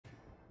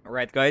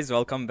Alright guys,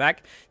 welcome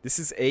back. This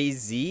is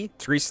AZ,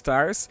 3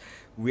 stars.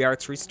 We are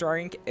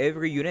 3-starring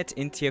every unit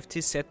in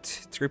TFT Set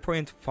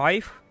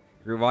 3.5,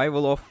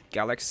 Revival of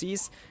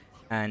Galaxies,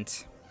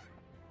 and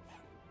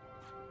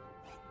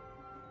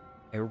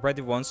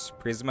everybody wants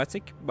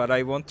Prismatic, but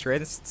I want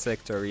Trans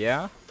Sector,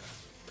 yeah?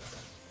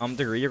 I'm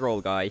the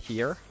reroll guy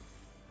here.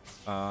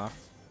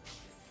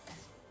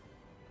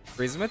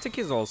 Prismatic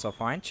is also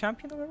fine.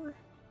 Champion over?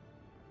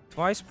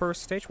 Twice per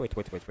stage? Wait.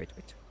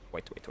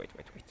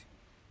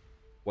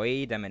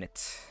 Wait a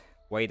minute.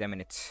 Wait a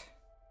minute.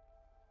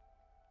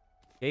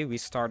 Okay, we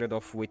started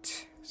off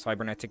with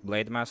Cybernetic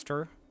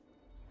BladeMaster.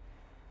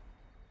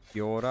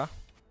 Fiora.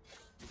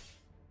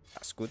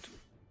 That's good.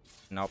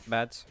 Not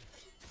bad.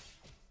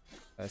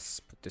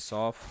 Let's put this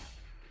off.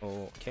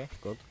 Okay,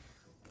 good.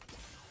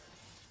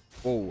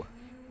 Oh.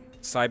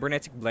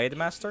 Cybernetic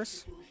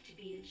BladeMasters?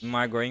 Am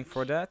I going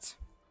for that?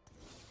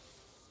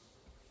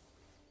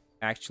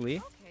 Actually.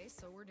 Okay,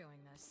 so we're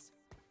doing this.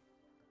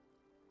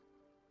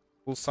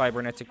 Full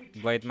Cybernetic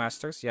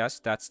BladeMasters. Yes,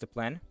 that's the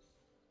plan.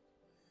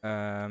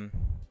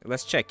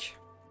 Let's check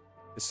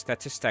the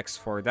statistics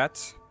for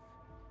that.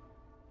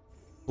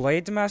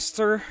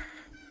 BladeMaster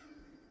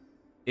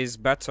is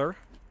better.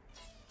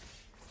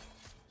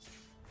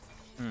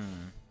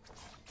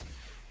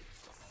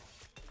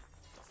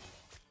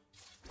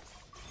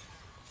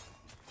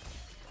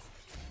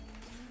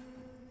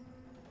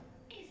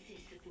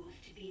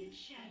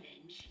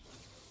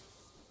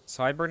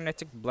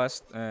 Cybernetic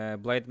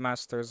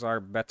BladeMasters are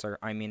better.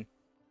 I mean,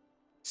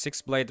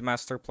 6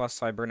 BladeMaster plus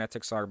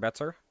Cybernetics are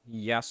better.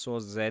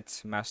 Yasuo,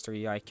 Z,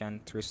 Mastery, I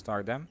can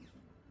 3-star them.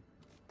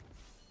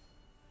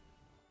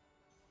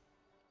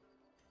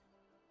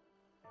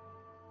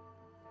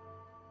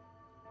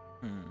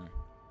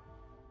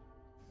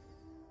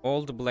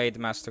 All the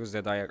BladeMasters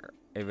that are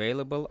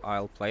available,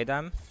 I'll play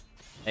them.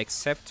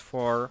 Except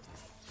for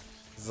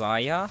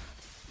Xayah.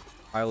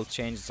 I'll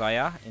change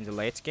Xayah in the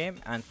late game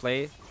and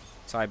play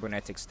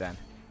Cybernetics then.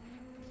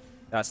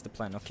 That's the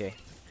plan, okay.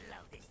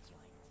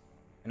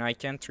 And I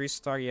can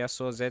 3-star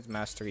Yasuo, Z,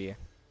 Mastery.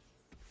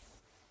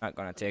 Not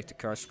gonna take the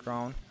Curse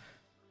Crown.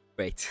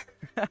 Wait.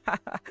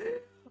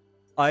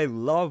 I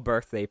love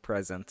Birthday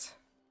Present.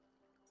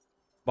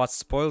 But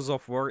Spoils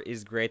of War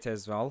is great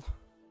as well.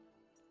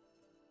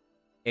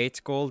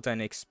 8 gold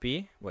and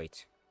XP.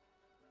 Wait.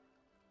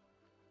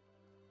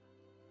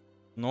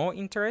 No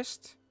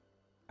interest.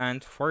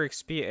 And 4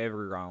 XP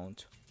every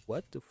round.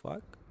 What the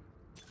fuck?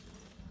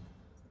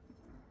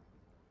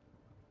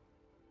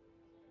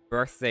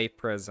 Birthday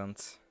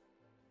Present.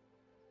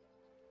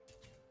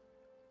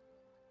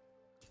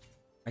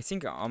 I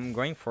think I'm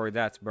going for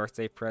that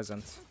birthday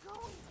present.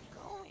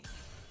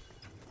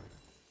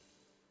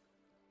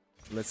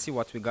 Let's see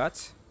what we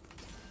got.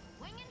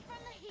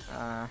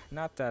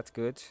 Not that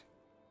good.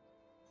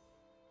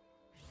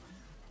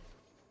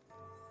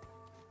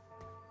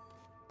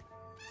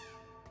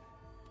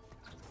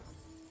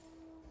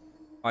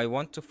 I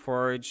want to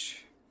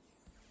forge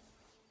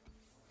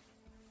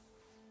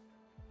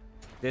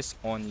this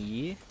on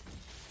Yi.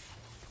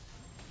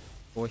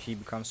 Or he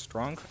becomes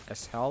strong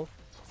as hell.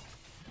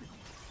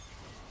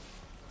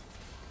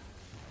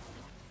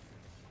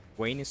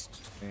 Wayne is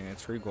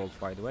 3 gold,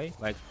 by the way.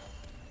 Like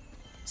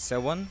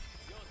 7,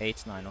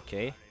 8, 9.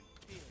 Okay.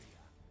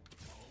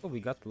 Oh, we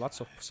got lots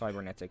of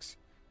cybernetics.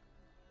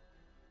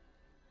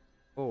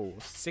 Oh,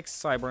 6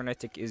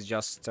 cybernetic is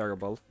just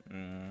terrible.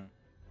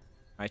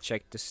 I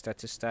checked the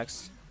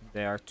statistics.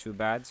 They are too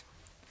bad.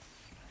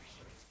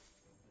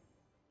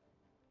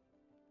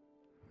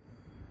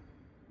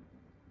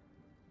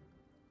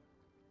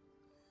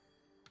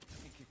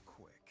 Make it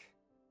quick.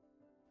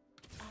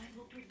 I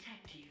will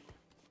protect you.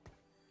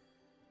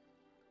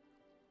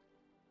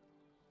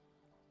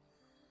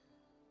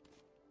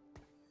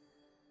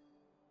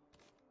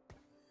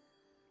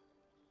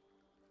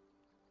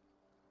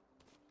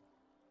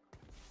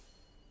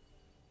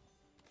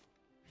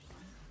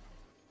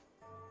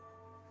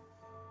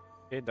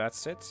 Okay,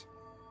 that's it.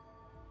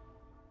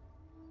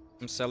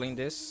 I'm selling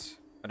this.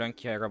 I don't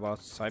care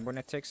about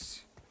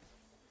cybernetics.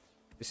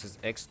 This is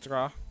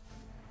extra.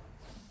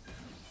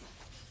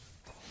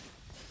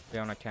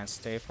 Leona can't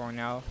stay for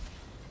now.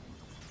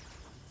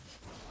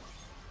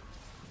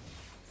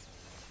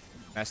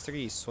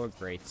 Mastery is so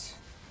great.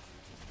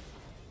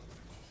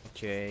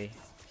 Okay.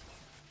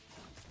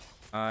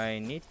 I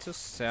need to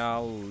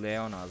sell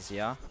Leona's,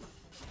 yeah?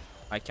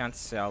 I can't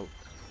sell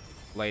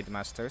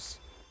BladeMasters.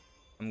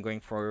 I'm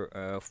going for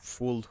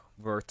full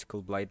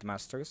vertical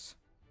BladeMasters.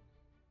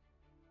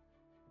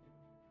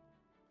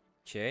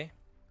 Okay.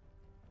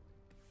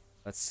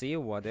 Let's see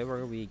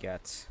whatever we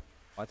get.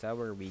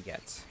 Whatever we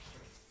get.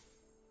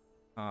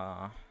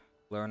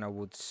 Lerna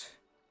would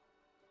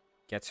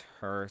get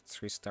her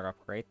 3-star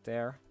upgrade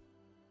there.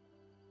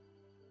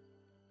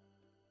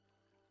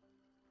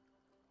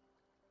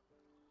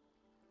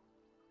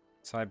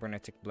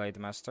 Cybernetic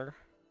BladeMaster.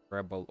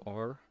 Rebel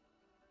or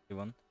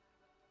even.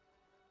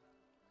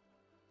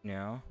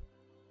 No.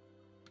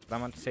 But I'm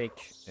gonna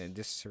take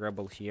this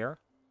Rebel here.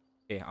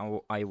 Okay,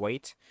 I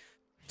wait.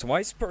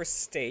 Twice per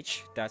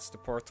stage, that's the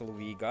portal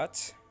we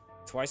got.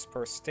 Twice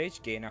per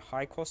stage, gain a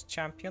high cost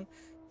champion.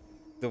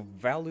 The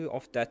value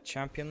of that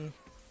champion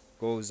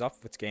goes up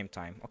with game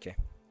time. Okay.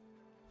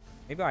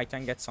 Maybe I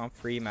can get some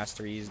free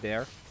masteries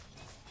there.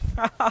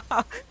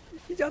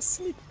 He just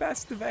sneaked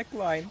past the back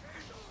line.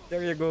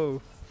 There you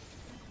go.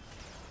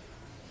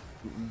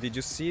 Did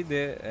you see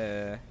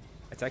the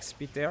attack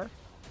speed there?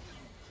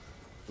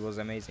 It was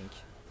amazing.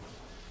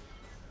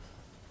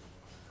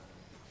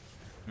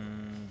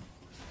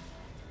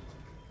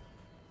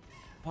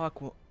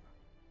 Fuck.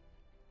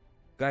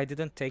 Guy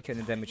didn't take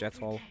any damage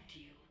at all.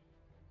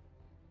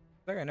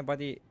 Is there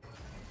anybody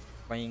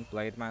playing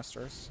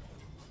BladeMasters?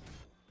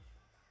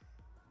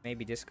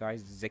 Maybe this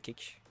guy's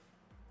Zekic.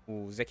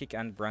 Ooh, Zekic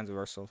and Brand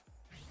Versal.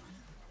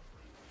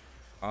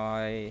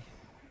 I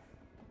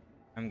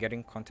am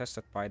getting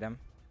contested by them.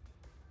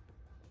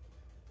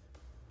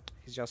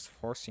 He's just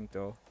forcing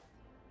though.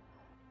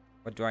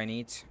 What do I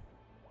need?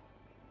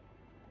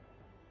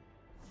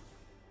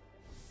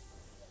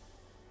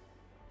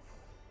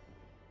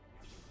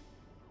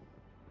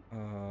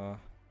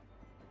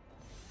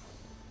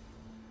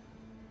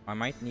 I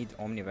might need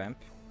Omnivamp.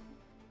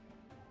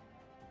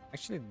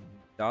 Actually,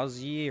 does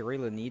he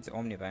really need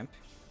Omnivamp?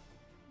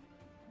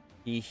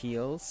 He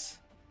heals.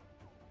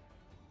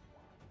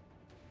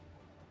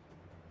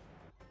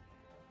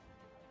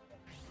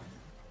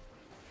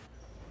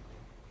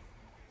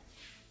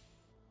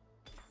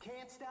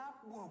 Can't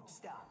stop, won't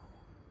stop.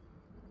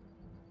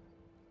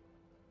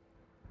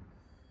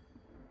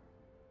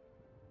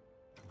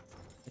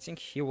 I think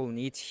he will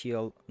need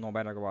heal no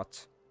matter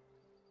what.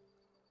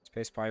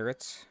 Space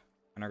Pirate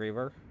and a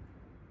River.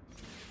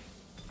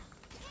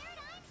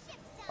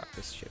 Fuck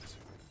this shit.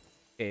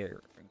 Okay,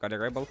 got a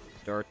Rebel.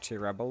 Dirty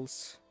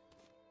Rebels.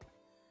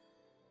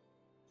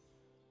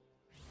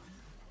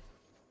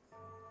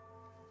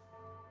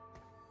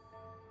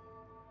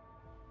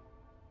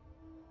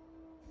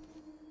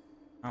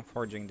 I'm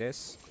forging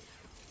this.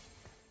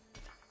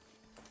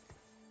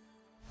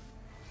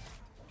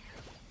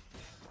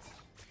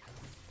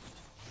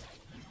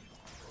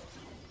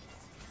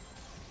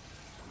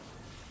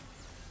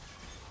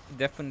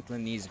 Definitely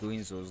needs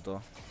Guinzos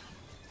though.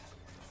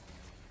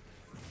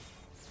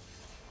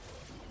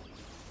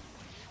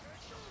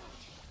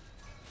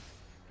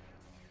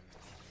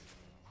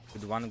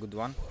 Good one, good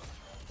one.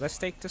 Let's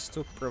take this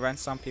to prevent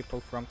some people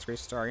from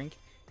 3-starring,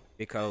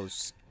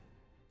 because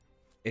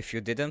if you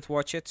didn't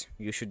watch it,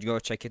 you should go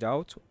check it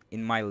out.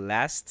 In my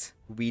last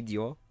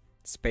video,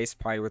 Space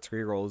Pirate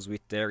Rerolls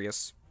with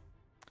Darius,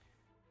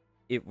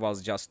 it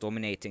was just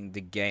dominating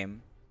the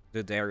game.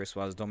 The Darius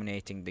was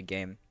dominating the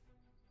game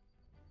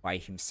by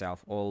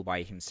himself, all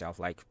by himself,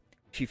 like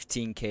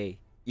 15k,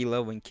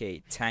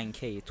 11k,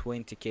 10k,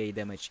 20k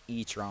damage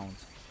each round.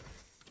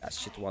 That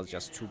shit was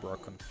just too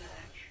broken.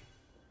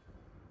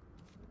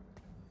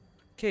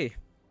 Okay.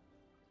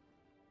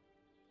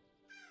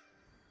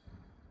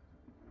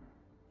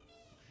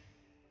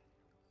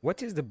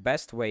 What is the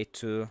best way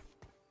to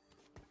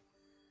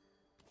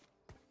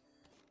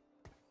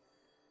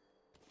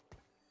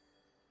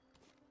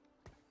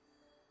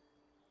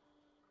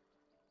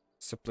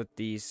split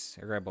these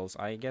rebels?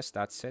 I guess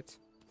that's it.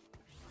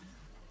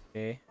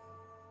 Okay.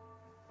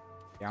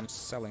 Yeah, I'm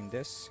selling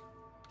this.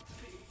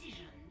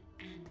 Precision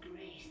and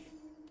grace.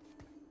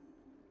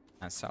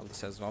 And sell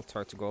this as well.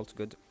 30 gold,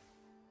 good.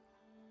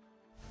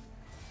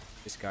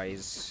 This guy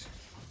is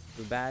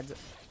too bad.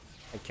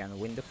 I can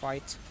win the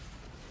fight.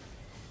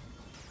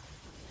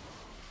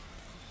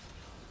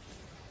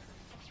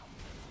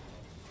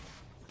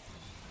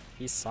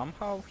 He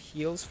somehow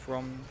heals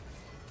from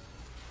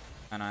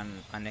an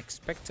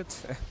unexpected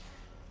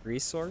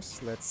resource,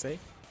 let's say.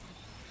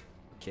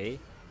 Okay,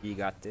 we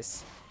got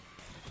this.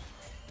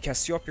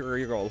 Cassiopeia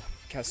reroll.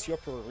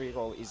 Cassiopeia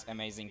reroll is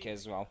amazing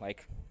as well.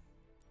 Like,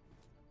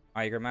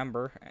 I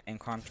remember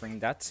encountering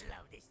that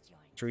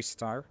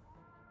 3-star.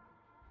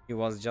 He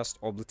was just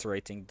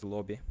obliterating the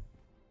lobby.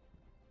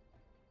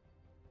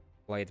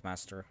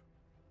 BladeMaster.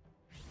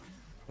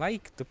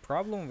 Like, the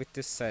problem with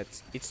this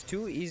set, it's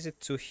too easy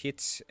to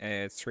hit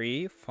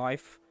 3,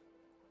 5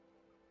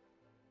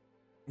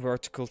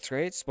 vertical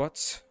trades,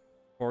 but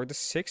for the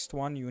 6th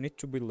one you need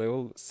to be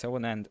level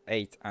 7 and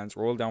 8 and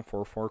roll down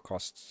for 4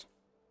 costs.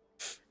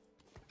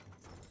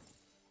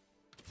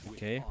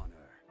 Okay.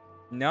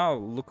 Now,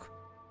 look.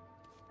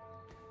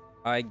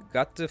 I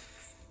got the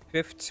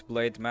 5th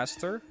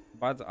BladeMaster,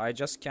 but I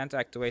just can't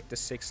activate the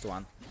 6th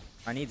one.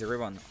 I need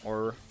Riven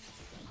or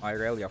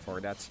Irelia for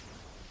that.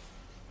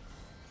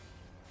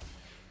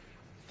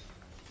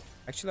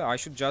 Actually, I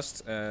should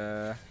just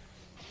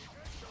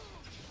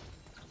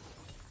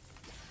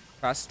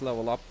fast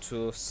level up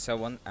to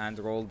 7 and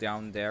roll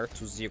down there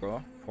to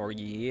 0 for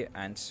Yi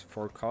and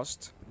for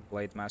cost.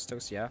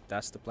 BladeMasters, yeah,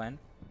 that's the plan.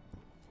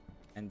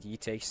 And Yi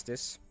takes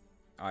this.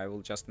 I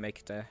will just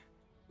make the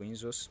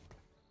Guinzos.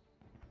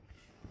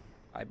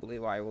 I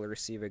believe I will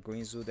receive a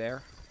Guinzo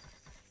there.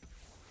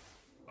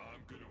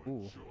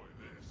 Ooh.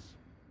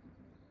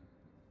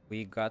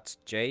 We got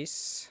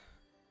Jace.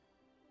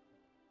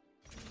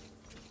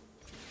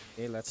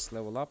 Okay, let's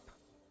level up.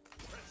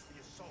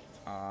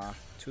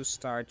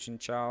 2-star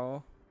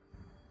Chinchao.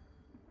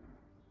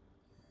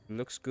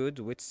 Looks good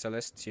with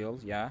Celestial,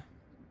 yeah.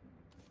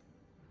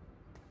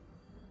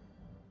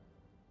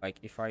 Like,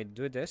 if I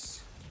do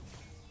this,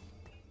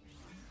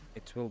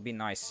 it will be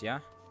nice, yeah?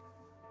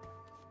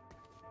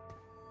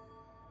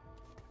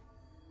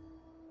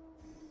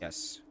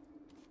 Yes.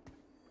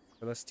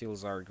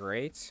 Celestials are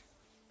great.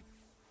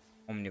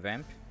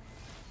 Omnivamp.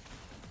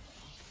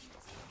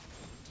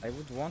 I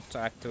would want to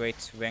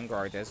activate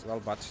Vanguard as well,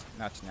 but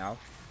not now.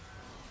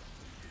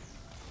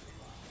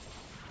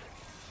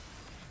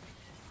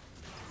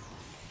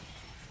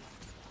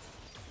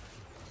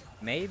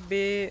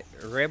 Maybe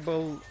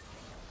Rebel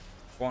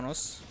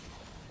bonus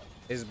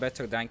is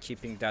better than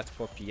keeping that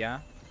Poppy, yeah?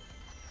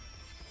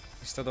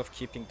 Instead of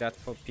keeping that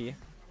Poppy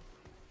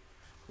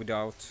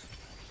without...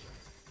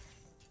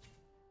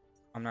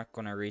 I'm not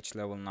gonna reach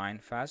level 9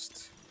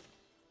 fast.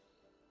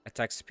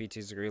 Attack speed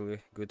is really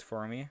good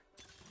for me.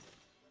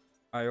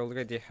 I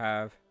already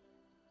have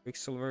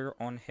Quicksilver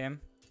on him.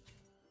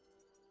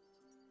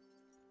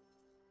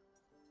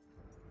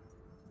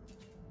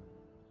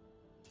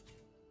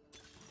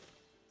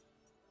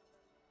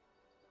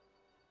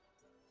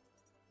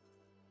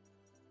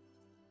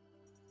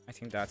 I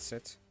think that's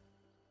it.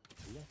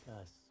 Let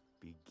us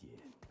begin.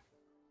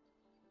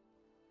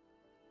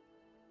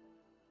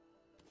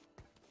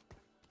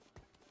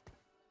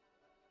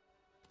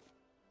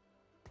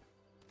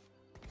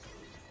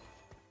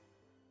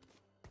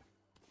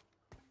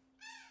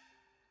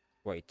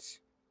 Wait.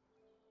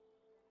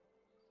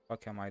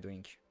 What am I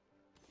doing?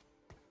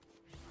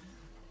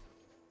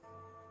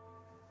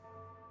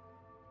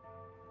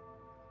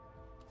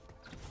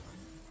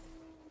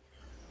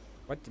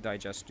 What did I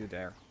just do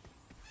there?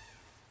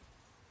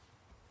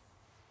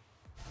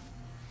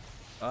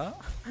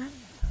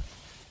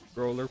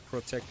 Roller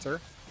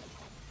Protector.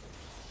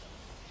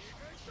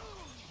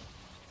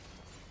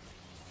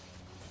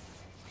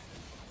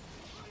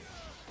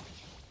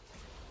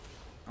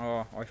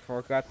 Oh, I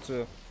forgot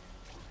to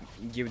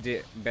give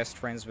the best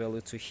friends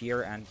value to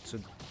here and to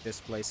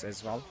this place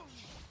as well.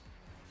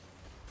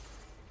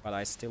 But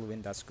I still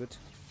win, that's good.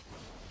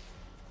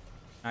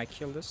 I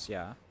kill this,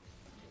 yeah.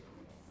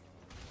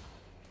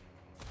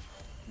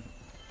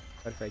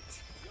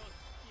 Perfect.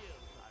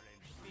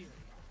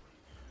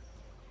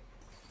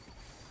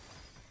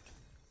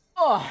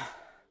 Oh,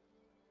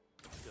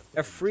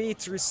 a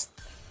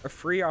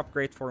free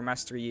upgrade for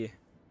Master Yi.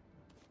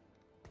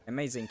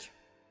 Amazing.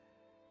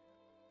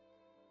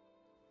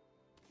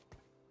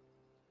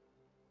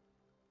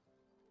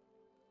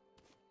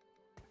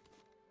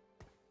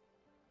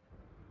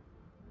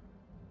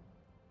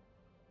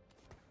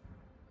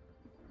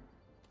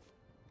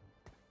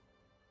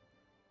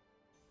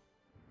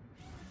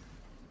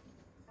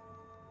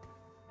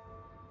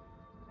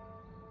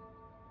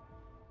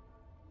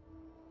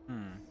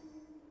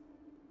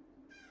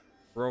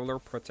 Roller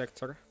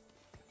Protector.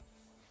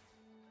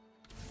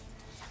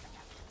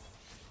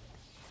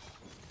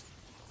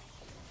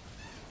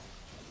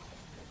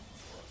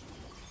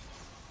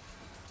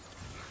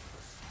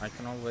 I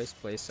can always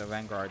place a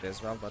Vanguard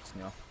as well, but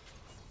no.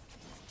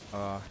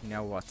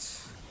 Now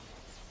what?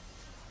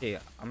 Okay,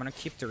 I'm gonna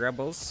keep the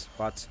Rebels,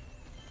 but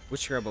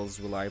which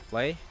Rebels will I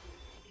play?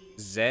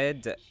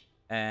 Zed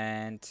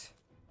and...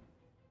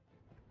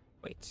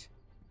 Wait.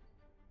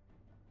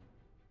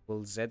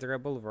 Will Zed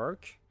Rebel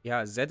work?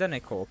 Yeah, Zed and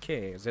Echo,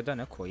 okay. Zed and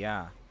Echo,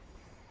 yeah.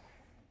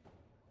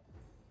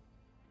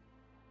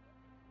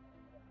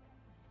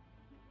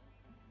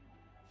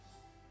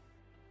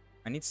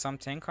 I need some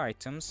tank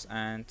items,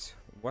 and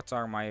what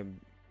are my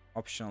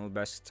optional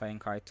best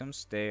tank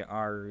items? They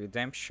are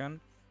Redemption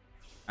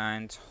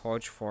and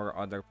Hodge for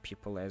other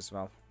people as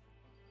well.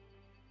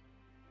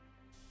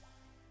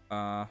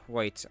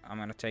 Wait, I'm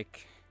gonna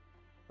take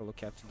a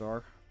look at the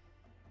door.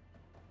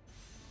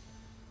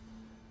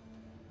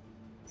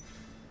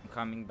 I'm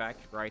coming back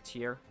right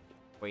here.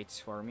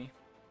 Wait for me.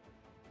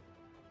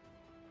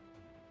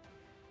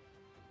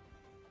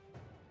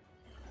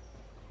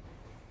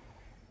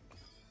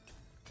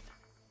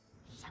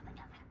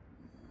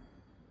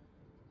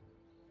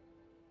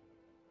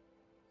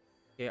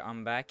 Okay,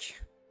 I'm back.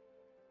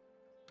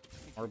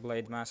 Or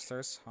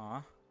BladeMasters,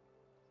 huh?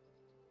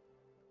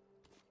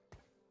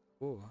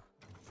 Ooh.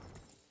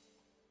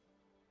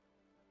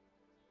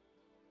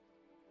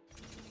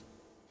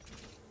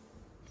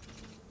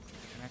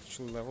 An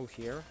actual level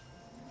here.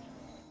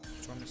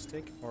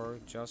 Journalistic or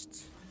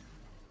just...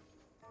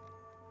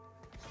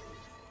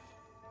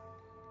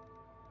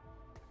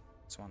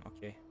 This one,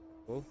 okay.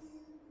 Cool.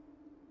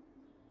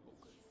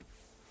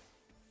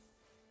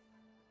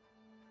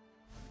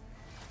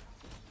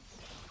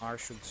 I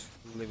should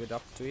live it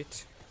up to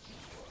it.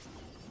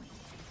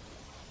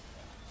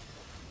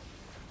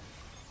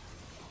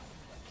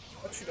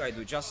 What should I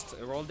do? Just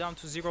roll down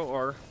to 0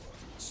 or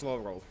slow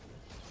roll?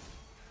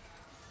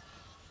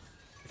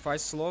 If I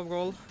slow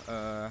roll,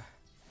 there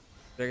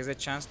is a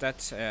chance that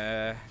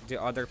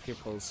the other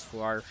peoples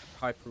who are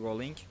hyper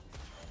rolling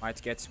might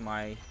get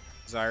my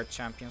desired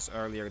champions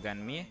earlier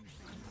than me.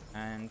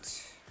 And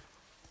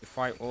if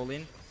I all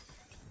in,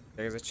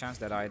 there is a chance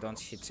that I don't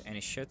hit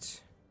any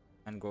shit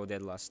and go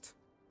dead last.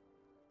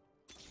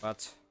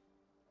 But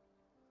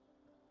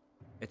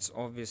it's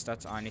obvious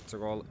that I need to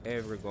roll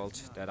every gold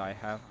that I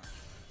have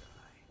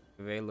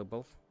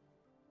available.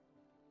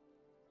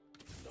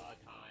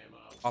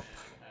 Up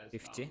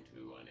 50.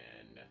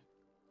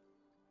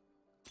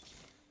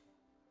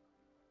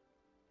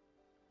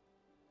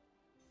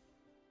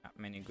 Not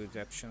many good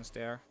options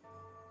there.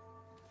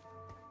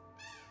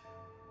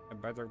 A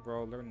better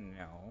brawler?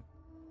 No.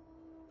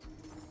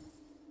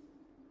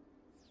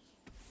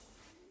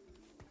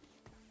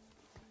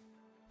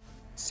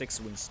 Six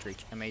win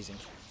streak, amazing.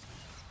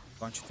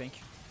 Don't you think?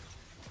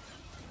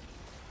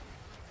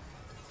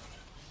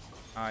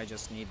 I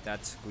just need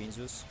that Green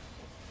Zeus.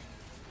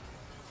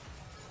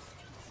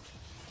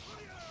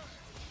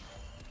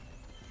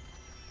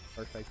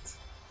 Perfect.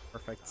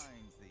 Perfect.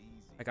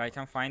 Like I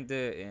can find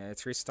the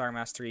 3-star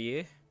Mastery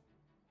E.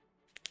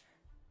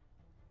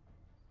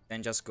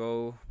 Then just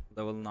go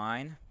level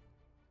 9.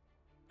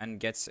 And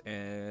get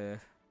 2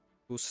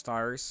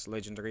 stars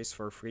legendaries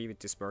for free with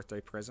this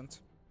birthday present.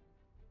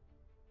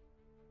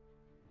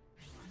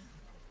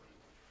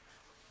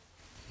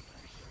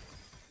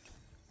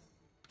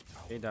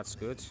 Okay, that's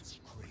good.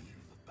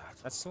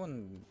 That's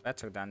one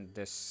better than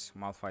this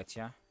Malphite,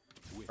 yeah?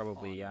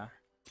 Probably, yeah.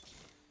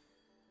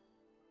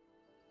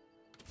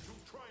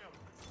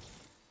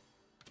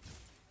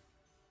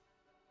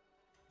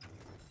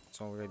 It's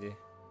already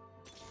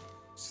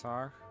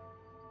Star.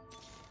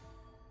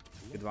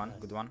 Good one,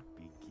 good one.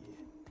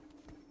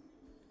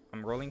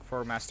 I'm rolling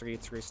for Mastery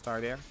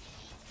 3-star there.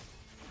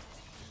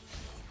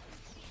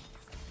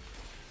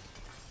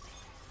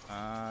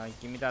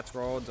 Give me that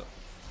road.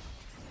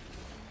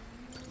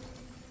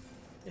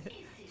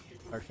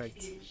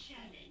 Perfect.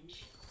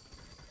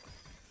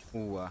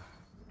 Ooh.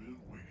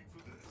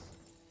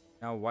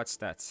 Now what's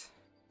that?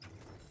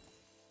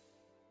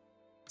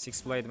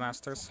 6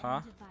 BladeMasters,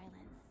 huh?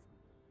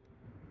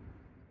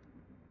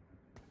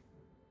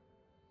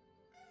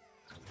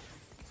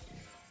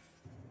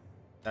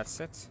 That's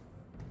it.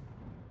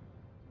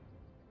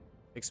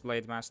 6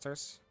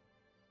 BladeMasters.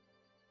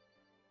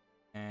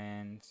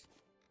 And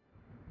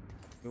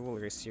you will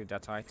receive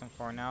that item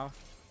for now.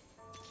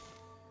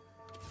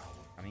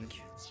 Coming.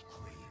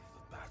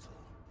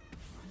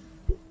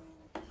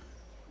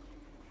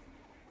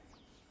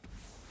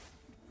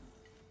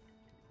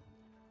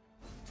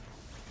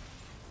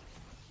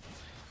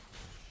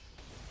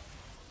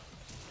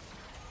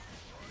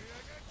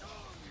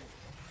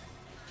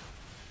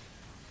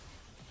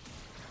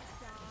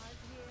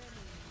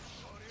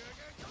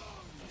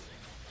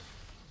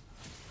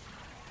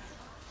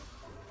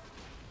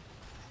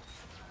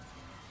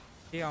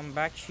 Okay, I'm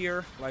back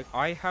here. Like,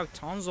 I have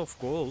tons of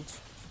gold.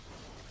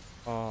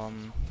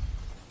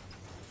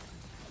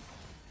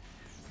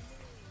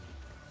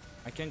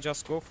 I can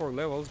just go for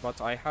levels,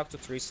 but I have to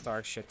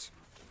 3-star shit.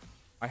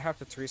 I have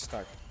to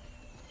 3-star.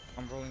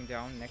 I'm rolling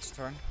down next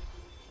turn.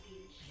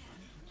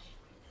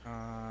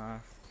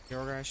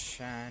 Yorash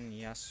and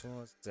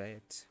Yasuo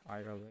Zed. I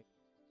really.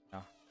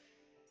 No.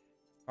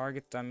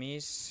 Target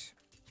dummies.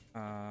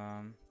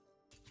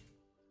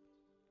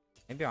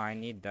 Maybe I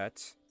need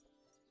that.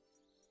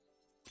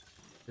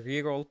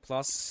 Reroll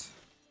plus.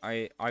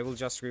 I will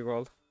just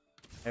reroll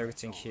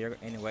everything here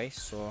anyway,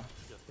 so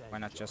why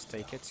not just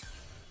take it?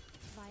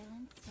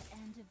 Violence to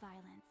end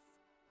violence.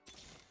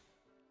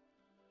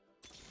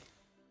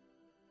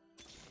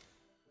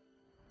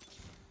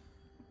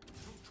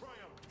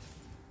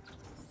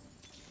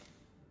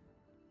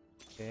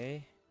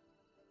 Okay.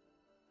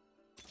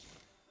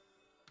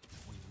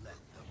 We let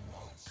the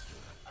monster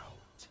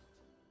out.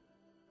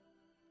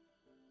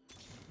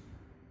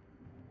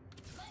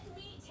 Let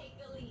me take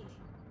the lead.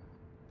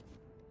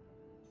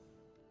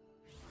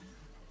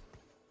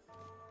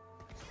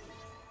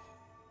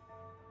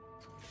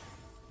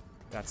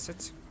 That's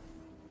it.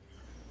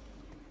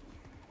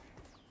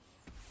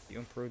 You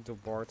improved the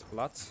board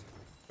blood.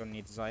 Don't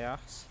need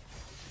Zayas.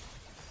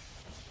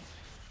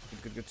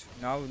 Good, good.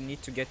 Now we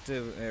need to get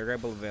the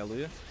rebel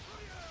value.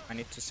 I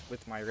need to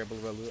split my rebel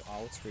value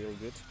out real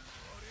good.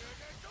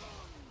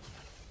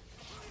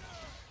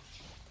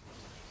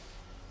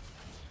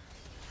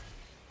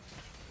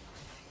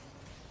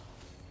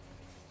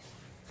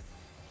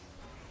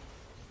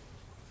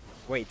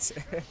 Wait.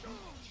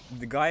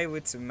 The guy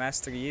with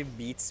Master Yi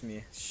beats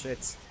me.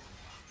 Shit.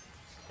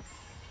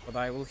 But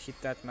I will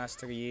hit that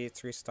Master Yi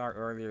 3-star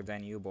earlier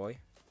than you, boy.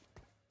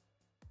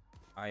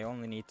 I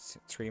only need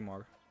 3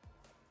 more.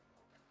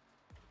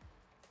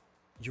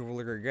 You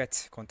will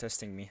regret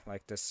contesting me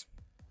like this.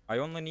 I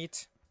only need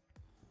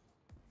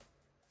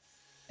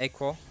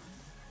Echo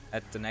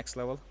at the next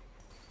level.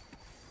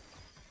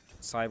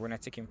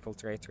 Cybernetic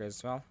Infiltrator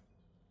as well.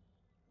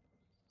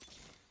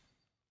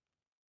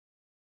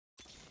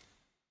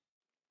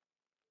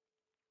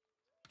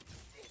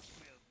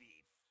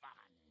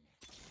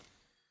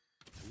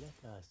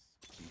 Let us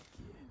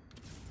begin.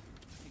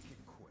 Make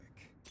it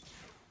quick.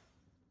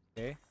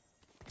 Okay.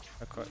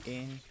 Echo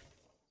in.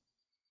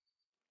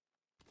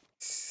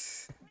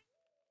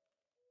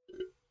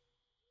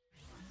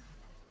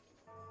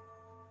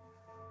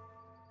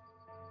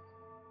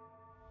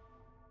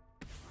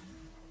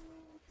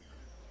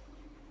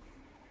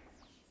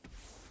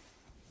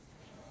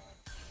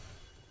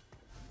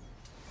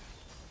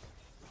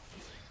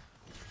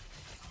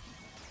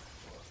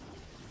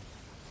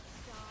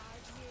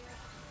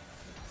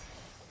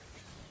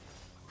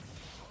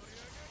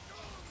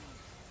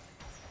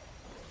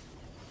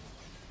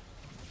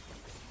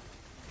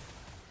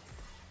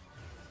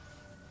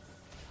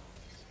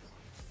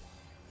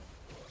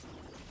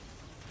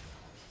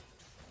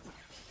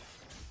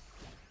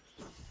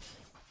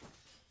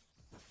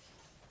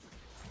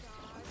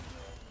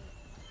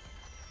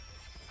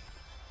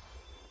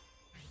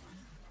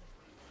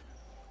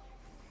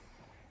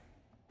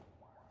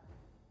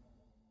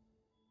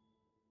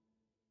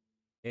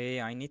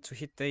 Hey, I need to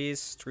hit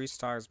these 3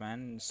 stars,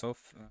 man. So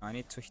I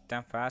need to hit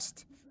them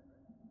fast.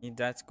 Need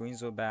that going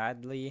so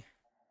badly.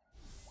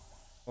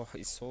 Oh,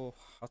 it's so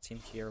hot in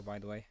here, by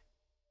the way.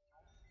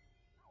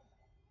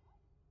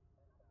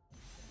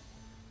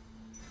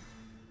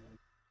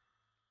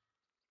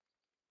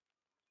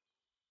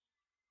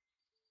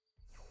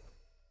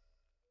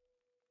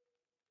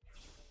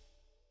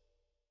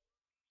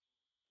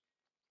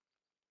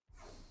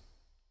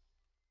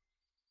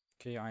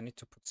 Okay, I need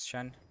to put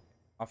Shen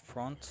up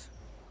front.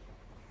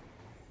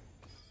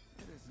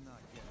 It is not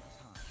yet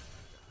time to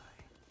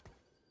die.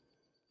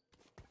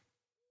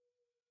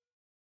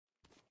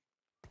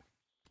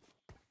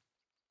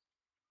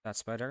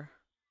 That's better.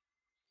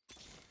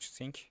 What do you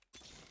think?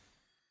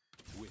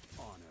 With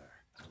honor.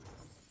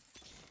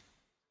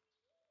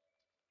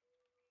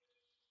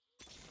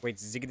 Wait,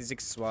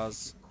 Ziggs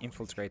was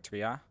Infiltrator,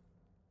 yeah?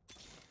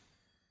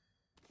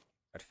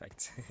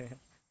 Perfect.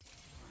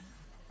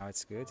 Now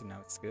it's good,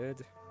 now it's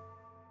good.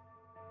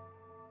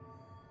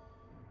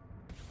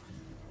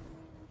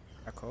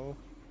 Shaco.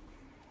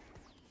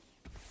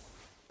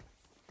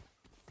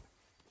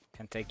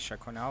 Can take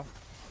Shaco now.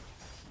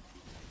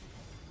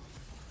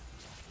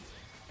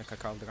 Şaka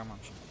kaldıramam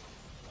şimdi.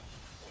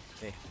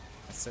 Okay,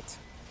 that's it.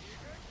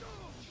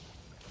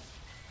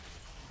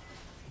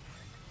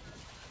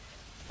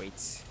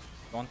 Wait,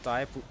 don't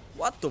die.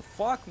 What the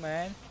fuck,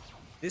 man?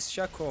 This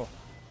Shaco.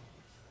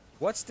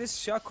 What's this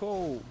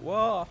Shaco?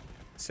 Whoa,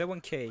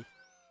 7k.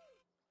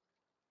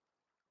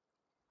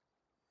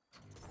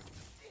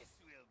 This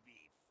will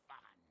be fun.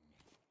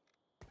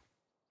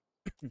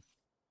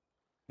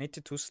 Need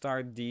to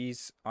 2-star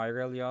these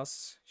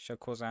Irelias,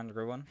 Shacos and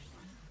Ruin.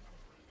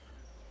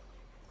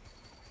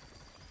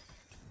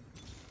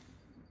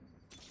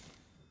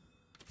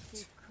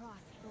 They've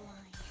crossed the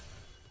line.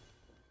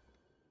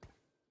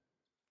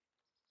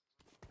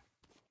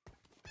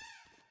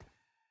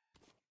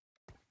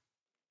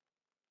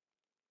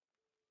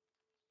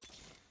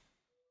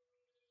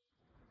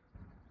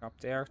 Up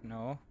there?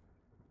 No.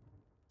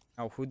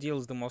 Now, who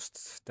deals the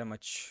most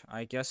damage?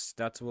 I guess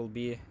that will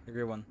be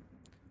Ruin.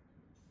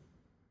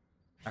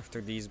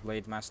 After these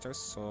BladeMasters,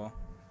 so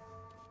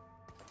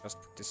just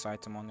put this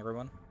item on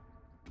Ruin.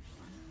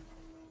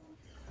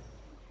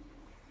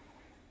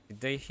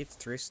 Did they hit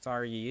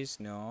 3-star Ys?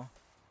 No.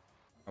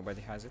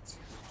 Nobody has it.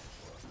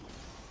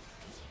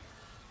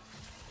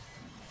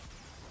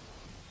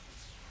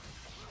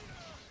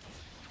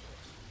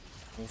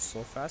 Move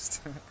so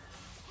fast.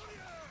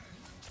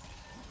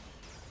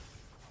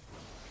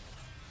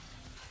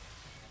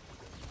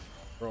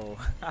 Bro,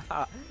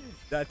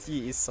 that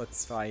E is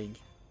satisfying.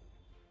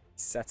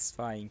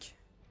 Satisfying.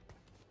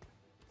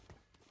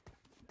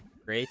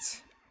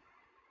 Great.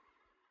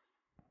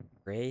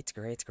 Great,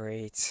 great,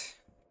 great.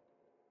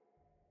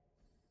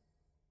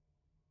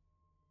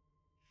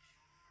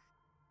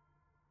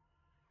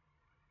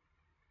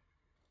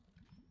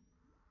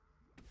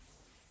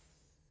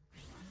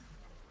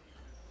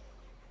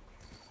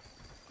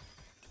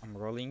 I'm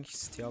rolling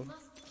still.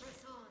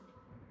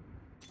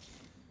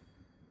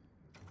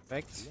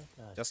 Perfect.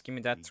 Just give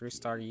me that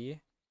 3-star E.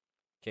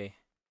 Okay.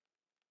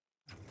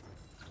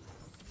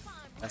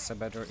 That's a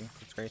better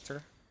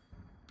infiltrator.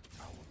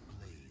 Our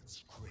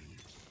blades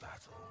crave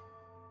battle.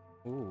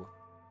 Ooh.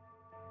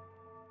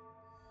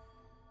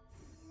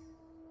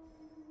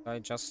 I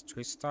just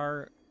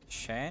 3-star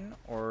Shen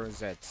or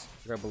Zed?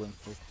 Rebel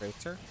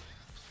infiltrator?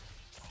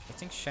 I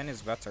think Shen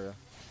is better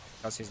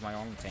because he's my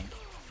own tank.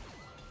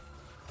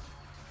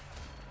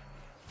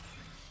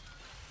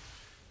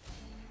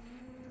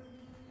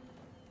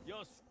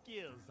 Your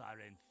skills are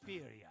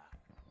inferior.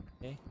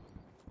 Okay.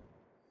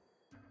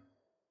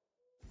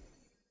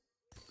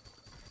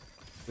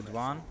 Good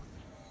one.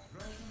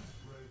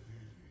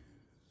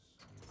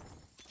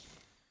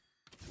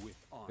 With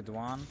honor. Good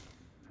one.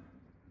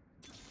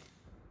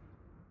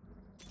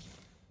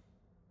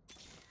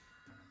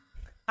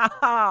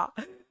 Haha!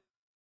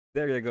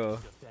 There you go.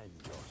 Defend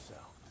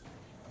yourself.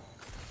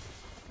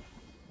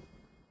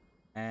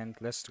 And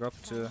let's drop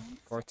to Violence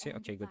 40. and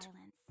Okay, good.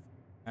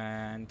 violence.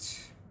 And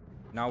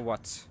now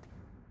what?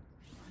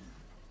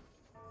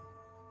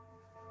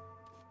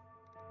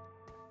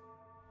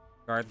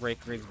 Guard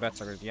breaker is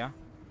better, yeah?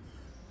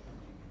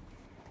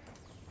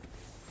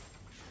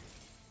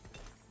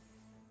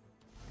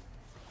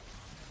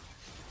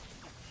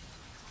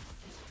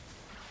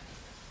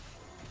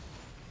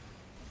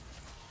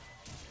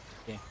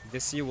 Okay,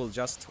 this E will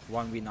just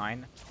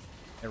 1v9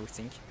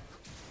 everything.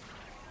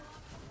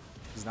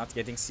 He's not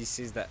getting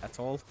CCs at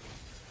all.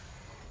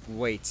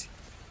 Wait,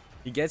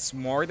 he gets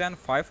more than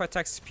 5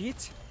 attack speed?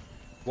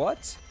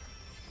 What?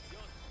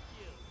 Your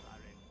skills are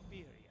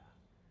inferior.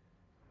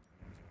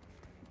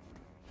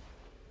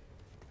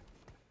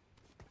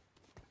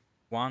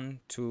 1,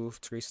 2,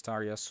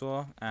 3-star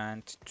Yasuo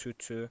and 2,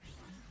 2,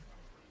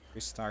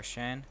 3-star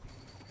Shen.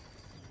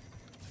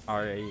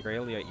 Our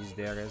Aurelia is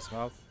there as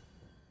well.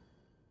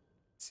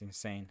 It's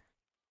insane.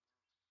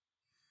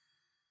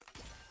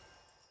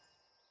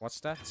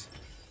 What's that?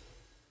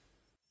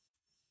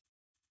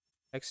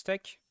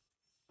 Hextech?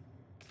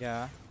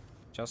 Yeah.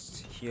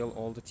 Just heal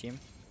all the team.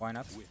 Why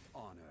not? With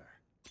honor.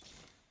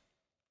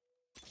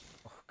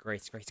 Oh,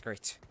 great, great,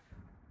 great.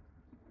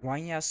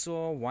 One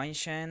Yasuo, one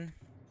Shen.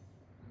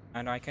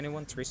 And I can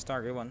even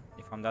 3-star even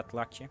if I'm that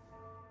lucky.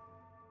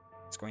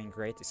 It's going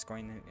great, it's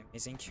going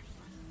amazing.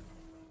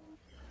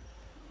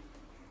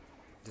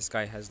 This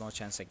guy has no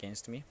chance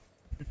against me.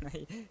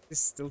 He's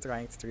still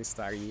trying to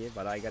 3-star E,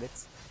 but I got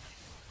it.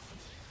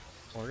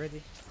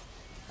 Already.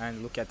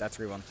 And look at that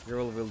Reroll.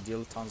 Reroll will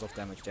deal tons of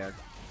damage there.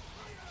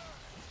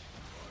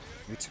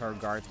 With her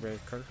guard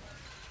breaker.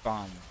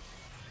 Bam.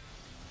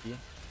 Yeah,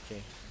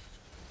 okay.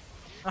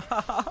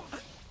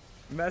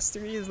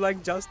 Mastery is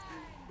like just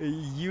a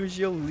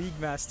usual League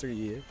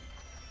mastery.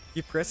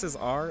 He presses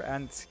R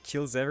and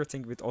kills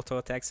everything with auto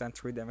attacks and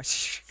true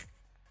damage.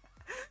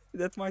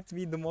 That might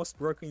be the most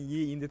broken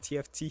Yi in the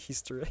TFT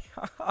history.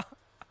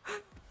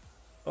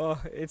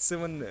 Oh, it's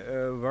even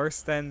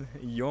worse than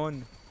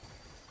Yon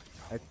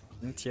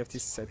in TFT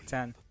Set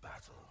 10.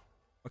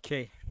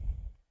 Okay.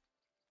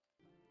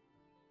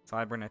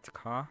 Cybernetic,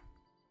 huh?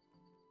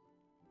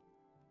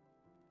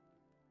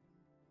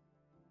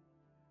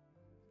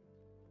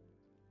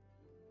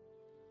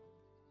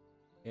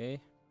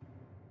 Okay.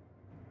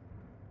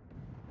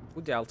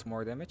 Who dealt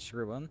more damage?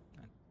 Ribbon.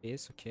 And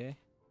is okay.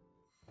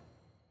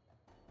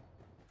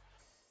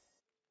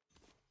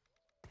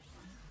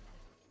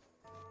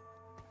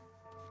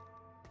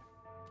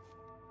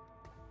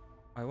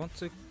 I want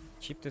to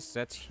keep this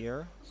set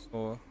here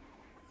so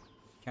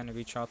can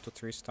reach out to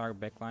 3-star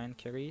backline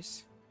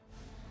carries.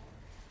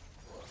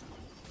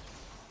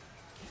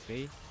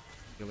 Okay,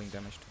 dealing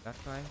damage to that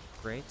guy.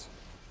 Great.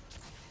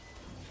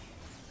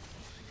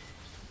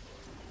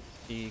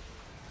 He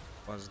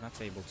was not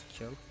able to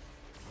kill.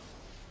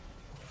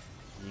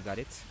 He got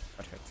it.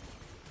 Perfect.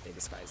 Okay,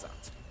 this guy's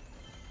out.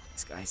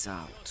 This guy's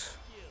out.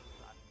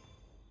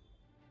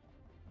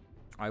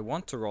 I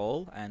want to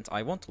roll and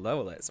I want to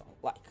level as well.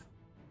 Like,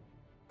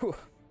 whew,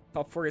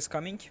 top 4 is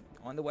coming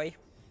on the way.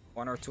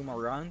 1 or 2 more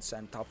rounds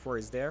and top 4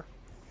 is there.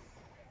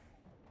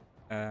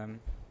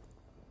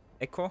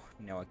 Echo?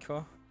 No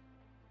Echo.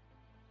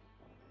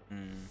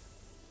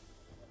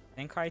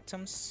 Tank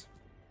items.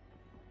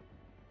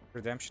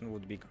 Redemption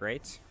would be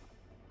great.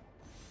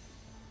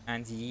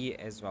 And Yi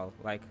as well.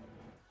 Like,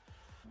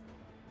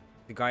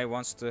 the guy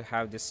wants to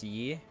have this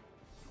Yi.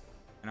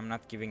 And I'm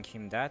not giving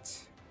him that.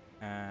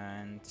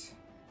 And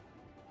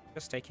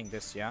just taking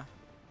this, yeah.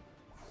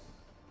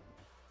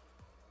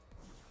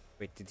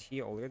 Wait, did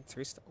he already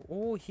 3-star?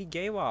 Oh, he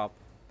gave up.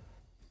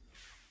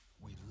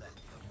 We let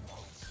the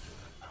monster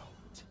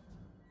out.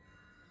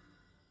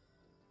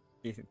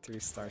 He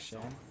 3-star Shen.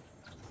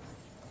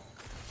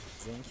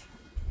 Zinc.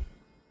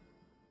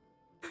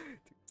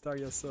 3-star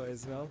Yasuo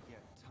as well.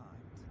 Get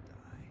time to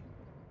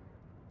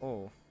die.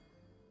 Oh.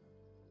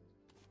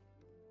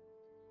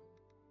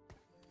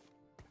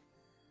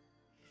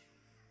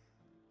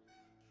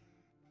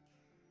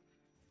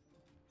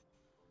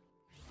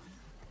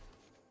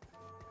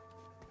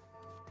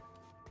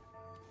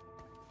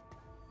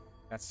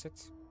 That's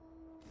it.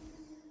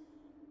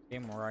 Okay,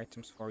 more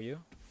items for you.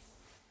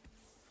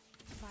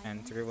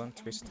 And Riven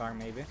 3-star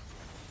maybe.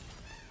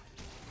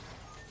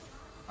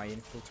 My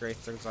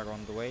infiltrators are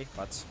on the way,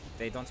 but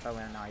they don't have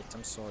any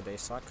items, so they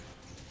suck.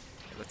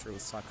 They literally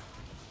suck.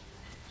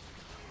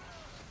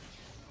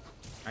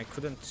 I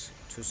couldn't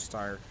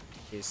 2-star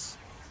his.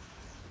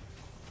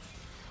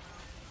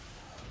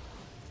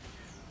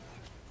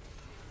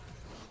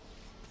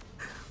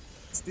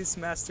 It's this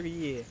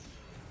mastery.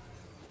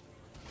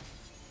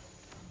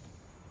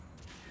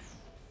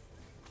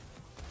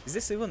 Is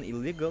this even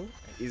illegal?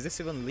 Is this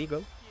even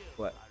legal?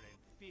 What?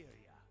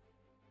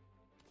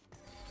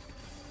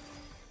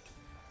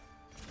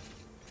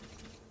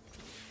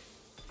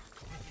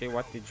 Okay,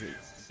 what did you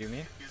do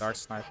me? Dark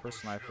sniper,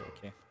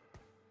 okay.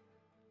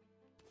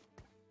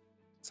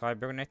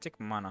 Cybernetic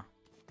mana.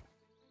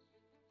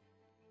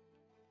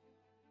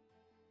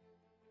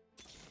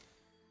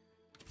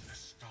 The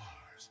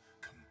stars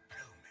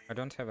compel me. I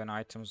don't have any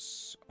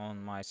items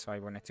on my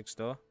cybernetics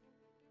though.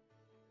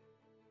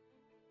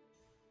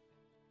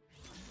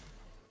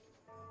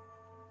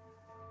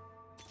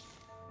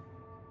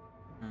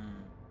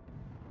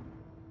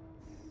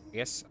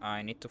 Yes,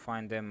 I need to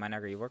find the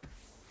mana rework.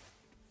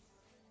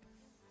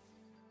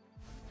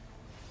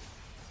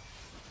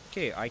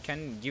 Okay, I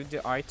can give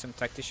the item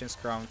Tactician's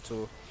Crown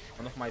to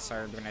one of my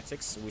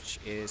cybernetics, which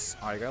is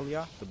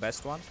Irelia, the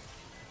best one,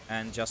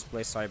 and just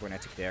play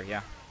cybernetic there.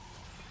 Yeah,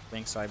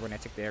 playing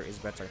cybernetic there is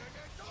better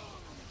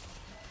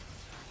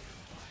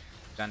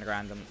than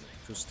random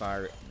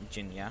 2-star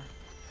Jhin. Yeah,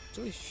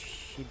 actually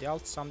he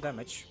dealt some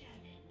damage.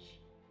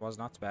 Was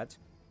not bad.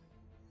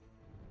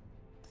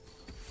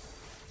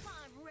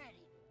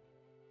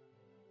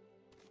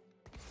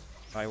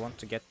 I want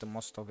to get the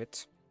most of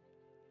it.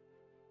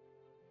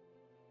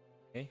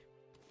 Okay.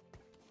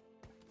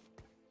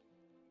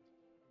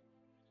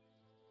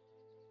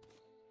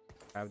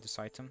 Have this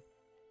item.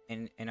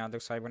 In other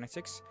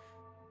cybernetics.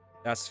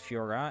 That's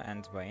Fiora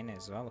and Vayne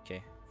as well.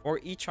 Okay. For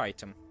each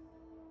item.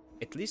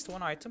 At least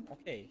one item?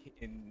 Okay,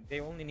 they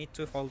only need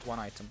to hold one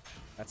item.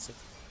 That's it.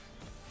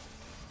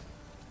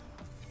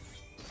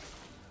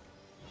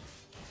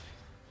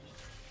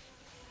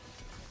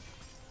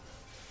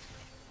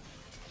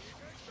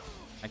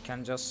 I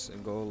can just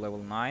go level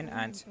 9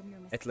 and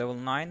at level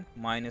 9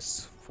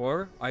 minus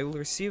 4 I will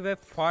receive a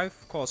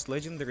 5 cost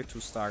legendary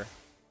 2-star.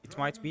 It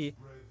might be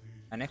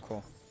an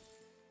echo.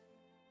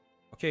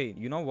 Okay,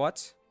 you know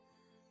what?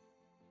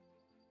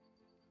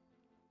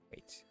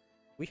 Wait.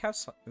 We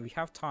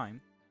have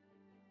time.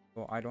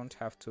 So I don't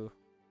have to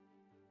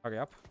hurry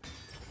up.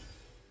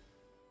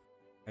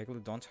 I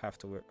really don't have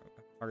to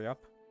hurry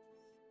up.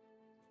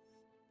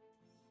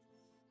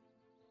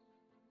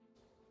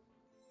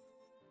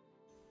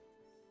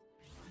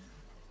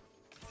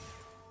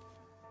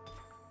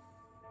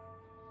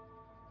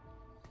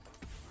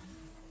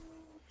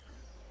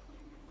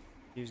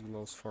 Use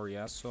gloves for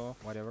Yasuo,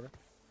 whatever.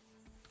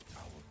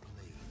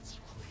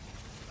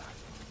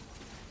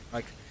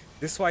 Like,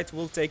 this fight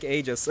will take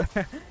ages.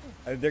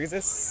 There is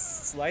a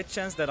slight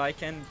chance that I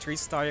can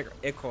 3-star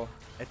Echo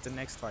at the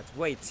next fight.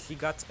 Wait, he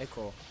got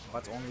Echo,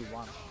 but only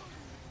one.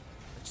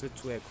 Actually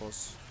 2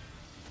 Echoes.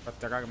 But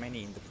there are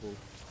many in the pool.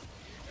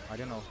 I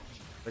don't know.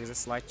 There is a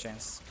slight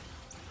chance.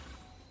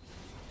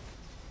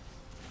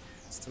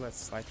 Still a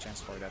slight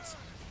chance for that.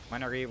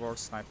 Mana Reeve or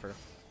Sniper.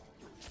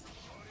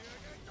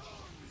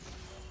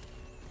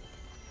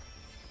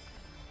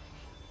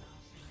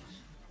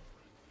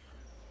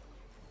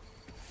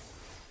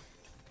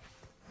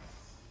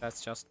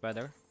 That's just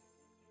better.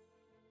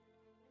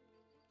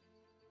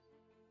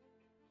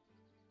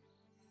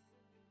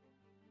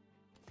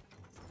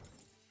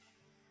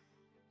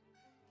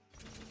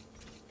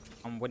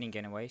 I'm winning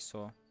anyway,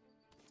 so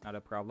not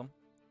a problem.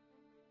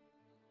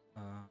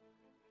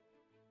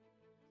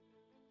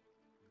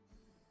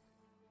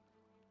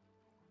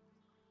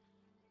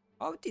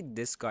 How did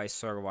this guy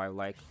survive?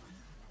 Like,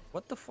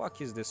 what the fuck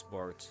is this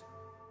board?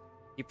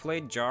 He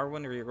played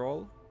Jarvan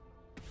Reroll.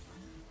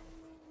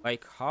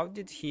 Like, how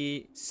did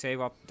he save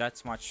up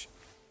that much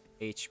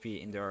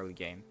HP in the early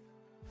game?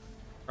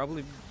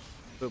 Probably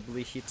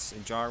hit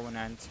Jarvan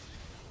and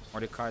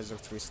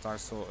Mordekaiser 3-star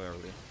so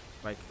early.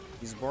 Like,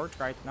 his board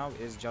right now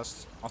is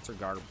just utter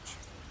garbage.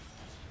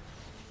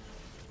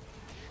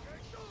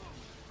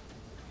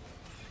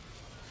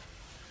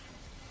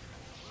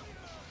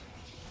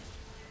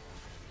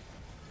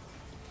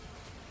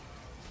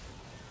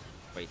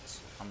 Wait,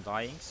 I'm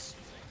dying.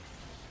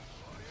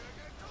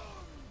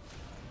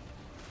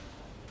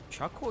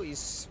 Shaco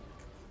is...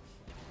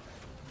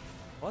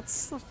 What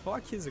the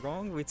fuck is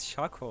wrong with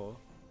Shaco?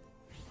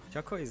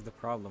 Shaco is the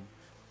problem.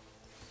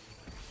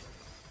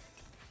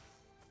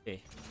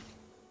 Okay.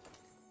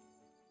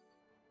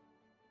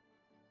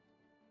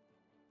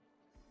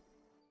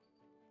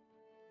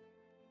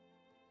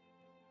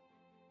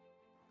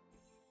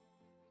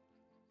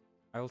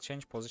 I will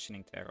change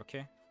positioning there,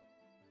 okay?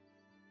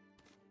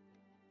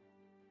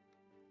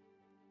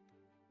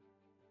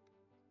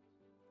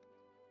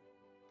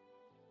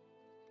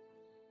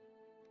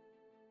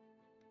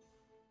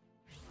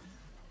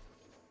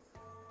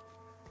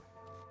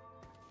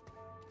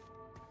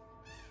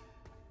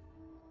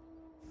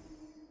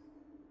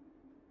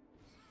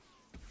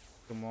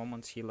 The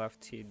moment he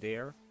left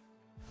there,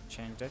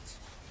 changed it.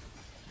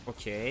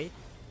 Okay,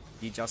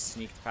 he just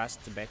sneaked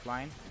past the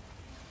backline.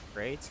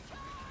 Great.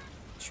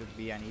 Should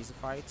be an easy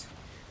fight.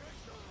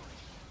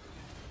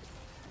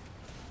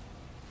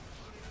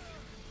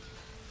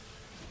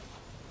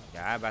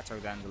 Yeah, better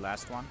than the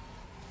last one.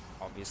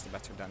 Obviously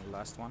better than the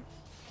last one.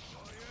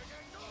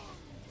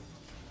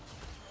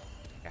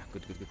 Yeah,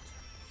 good.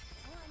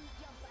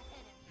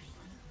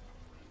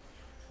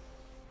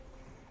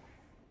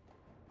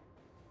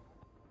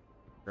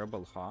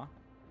 Rebel, huh?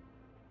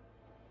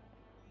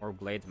 Or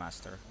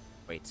BladeMaster?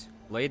 Wait,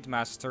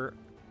 BladeMaster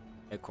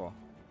Echo.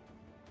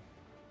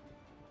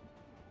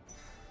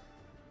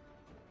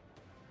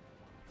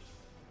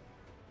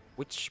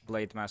 Which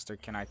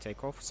BladeMaster can I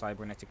take off?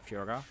 Cybernetic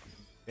Fiora.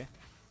 Okay.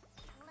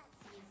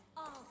 Let's use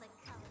all the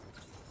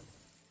colors.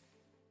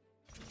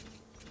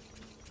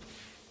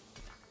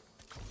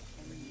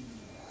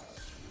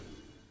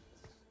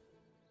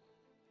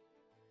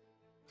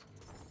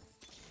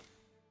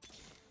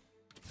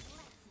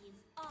 Let's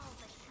use all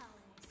the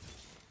colors.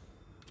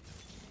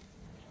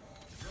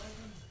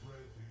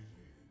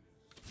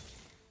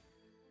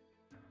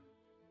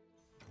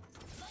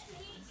 Let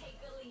me take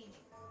the lead.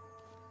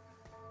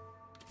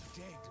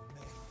 Dead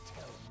men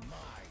tell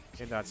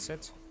my Okay, that's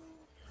it.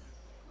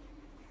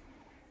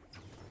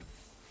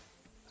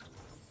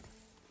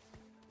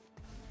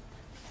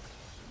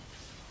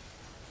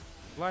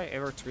 Will I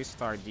ever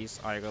 3-star these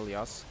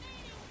Irelias?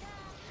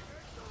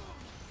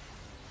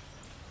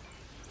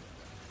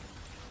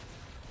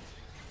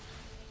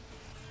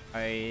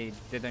 I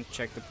didn't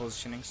check the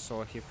positioning,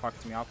 so he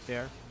fucked me up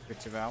there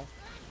pretty well.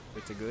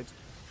 Pretty good.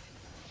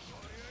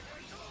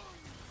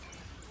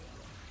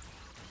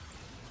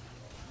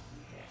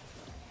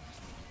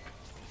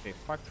 Okay,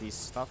 fuck this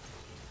stuff.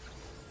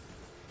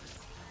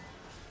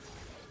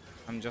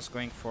 I'm just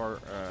going for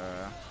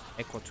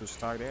Echo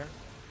 2-star there.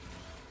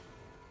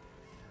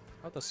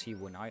 How does he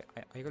win? I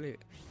really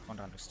don't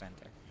understand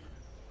that.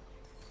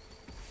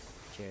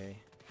 Okay.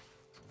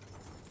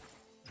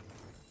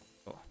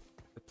 So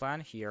the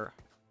plan here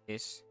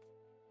is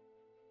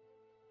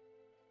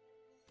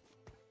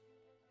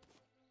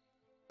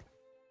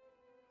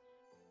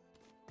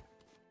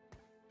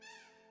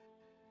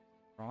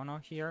Chrono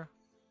here,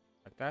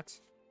 like that.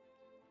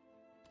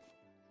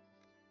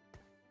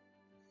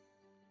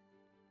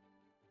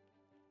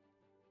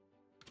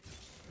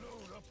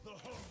 Load up the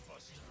hull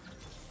buster.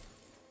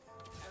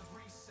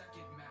 Every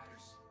second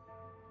matters.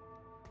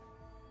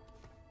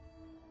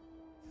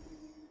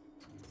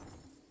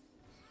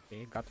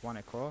 Okay, got one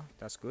echo.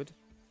 That's good.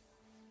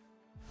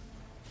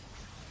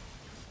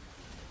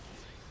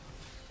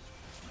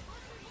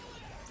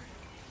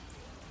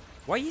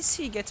 Why is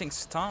he getting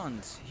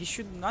stunned? He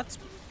should not.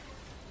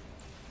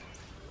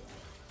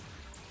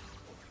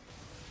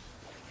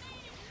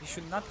 He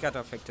should not get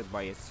affected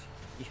by it.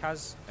 He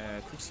has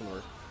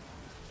Quicksilver.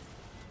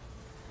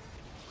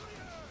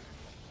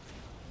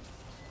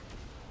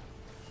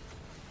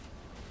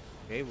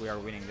 Okay, we are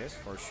winning this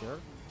for sure.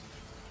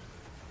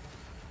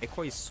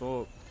 Echo is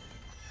so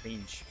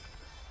cringe.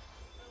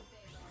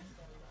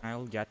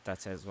 I'll get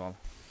that as well.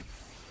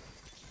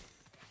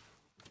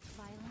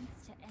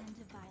 Violence to end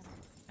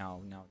violence.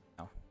 No, no,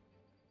 no.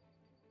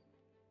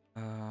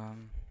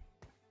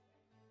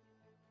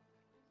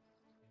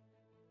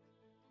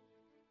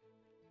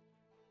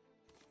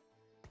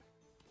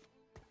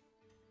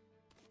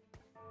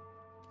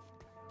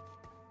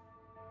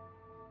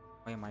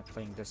 Why am I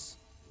playing this?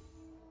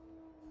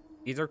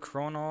 Either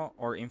Chrono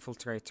or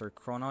Infiltrator.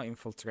 Chrono,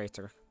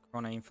 Infiltrator.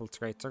 Chrono,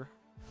 Infiltrator.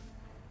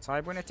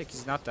 Cybernetic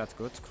is not that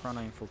good.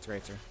 Chrono,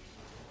 Infiltrator.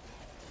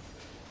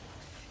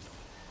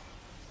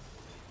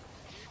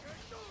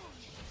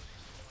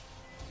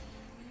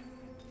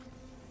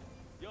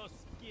 Your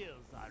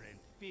skills are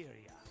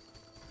inferior.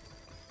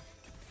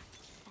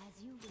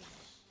 As you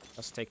wish.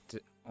 Just take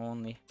the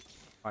only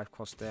 5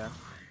 cost there.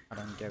 I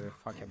don't give a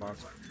fuck about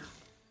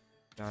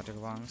the other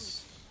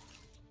ones.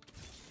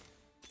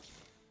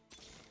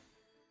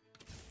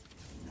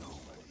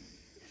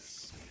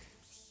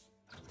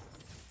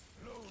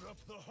 Load up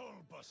the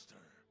hull buster.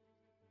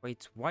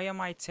 Wait, why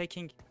am I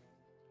taking...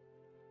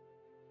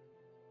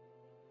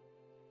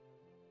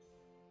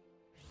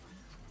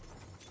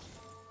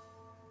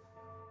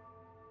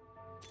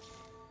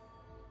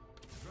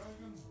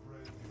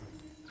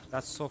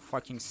 That's so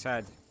fucking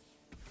sad.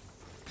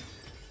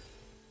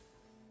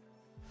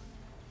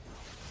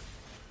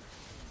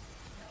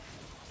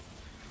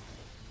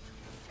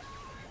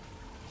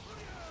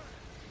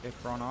 Okay,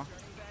 Chrono.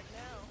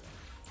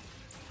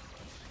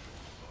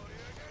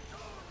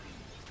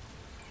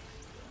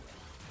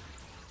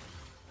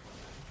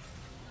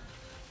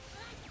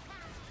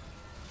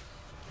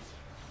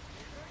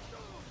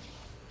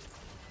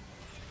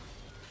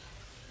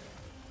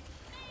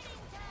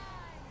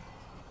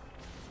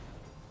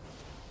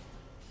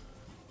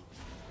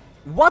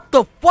 What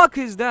the fuck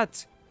is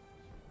that?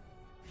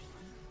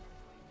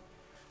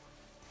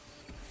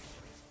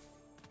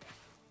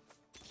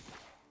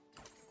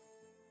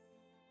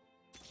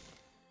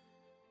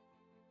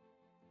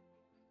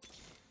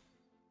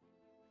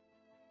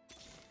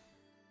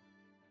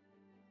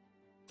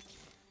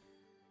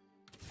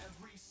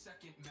 Every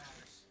second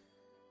matters.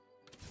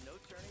 No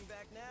turning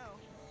back now.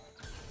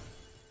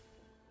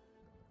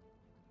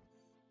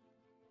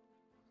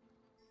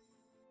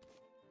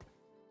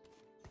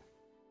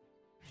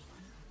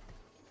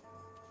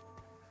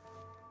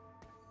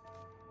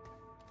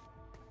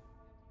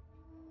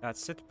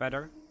 That's it,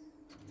 better.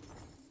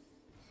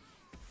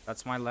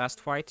 That's my last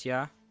fight,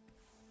 yeah.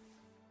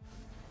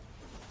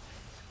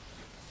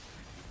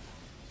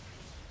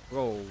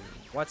 Bro,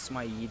 what's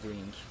my E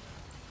doing?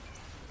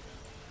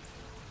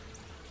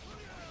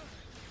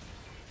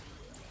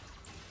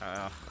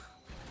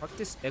 Fuck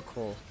this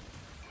echo.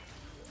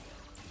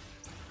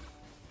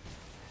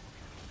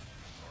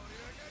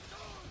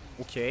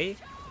 Okay,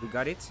 we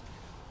got it.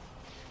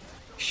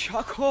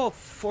 Shut off,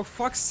 for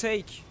fuck's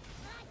sake.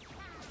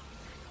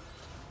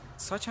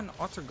 Such an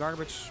utter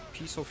garbage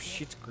piece of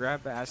shit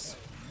grab ass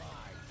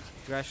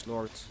Trash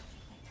Lord.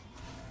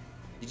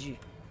 GG.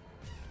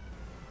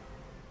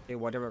 Okay,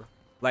 whatever.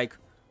 Like,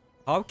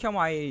 how can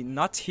I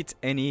not hit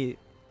any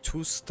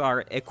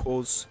 2-star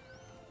echoes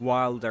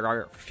while there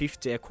are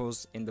 50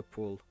 echoes in the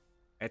pool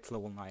at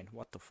level 9?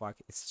 What the fuck?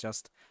 It's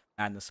just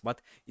madness.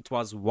 But it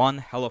was one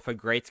hell of a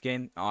great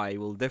game. I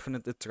will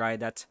definitely try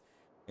that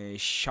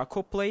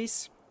Shaco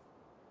plays.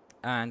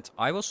 And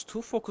I was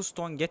too focused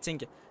on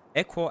getting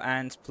echo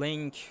and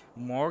playing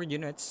more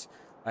units.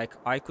 Like,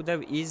 I could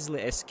have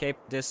easily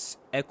escaped this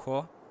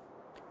echo.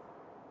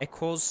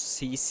 Echo's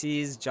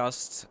CCs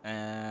just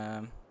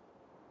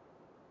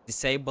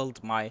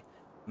disabled my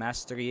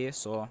mastery,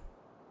 so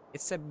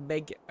it's a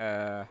big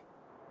wrong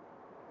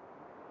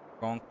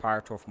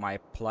part of my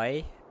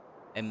play,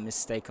 a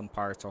mistaken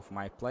part of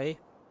my play.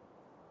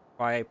 If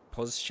I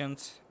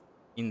positioned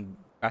in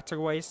better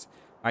ways,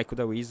 I could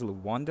have easily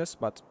won this,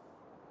 but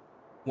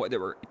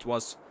whatever, it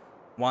was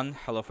one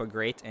hell of a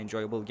great,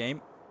 enjoyable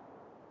game.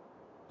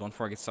 Don't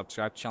forget to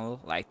subscribe to the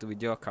channel, like the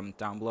video, comment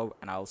down below,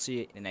 and I'll see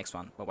you in the next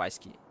one. Bye bye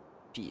ski.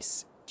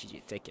 Peace.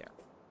 GG. Take care.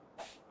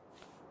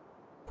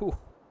 Whew.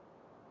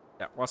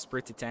 That was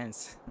pretty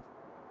tense.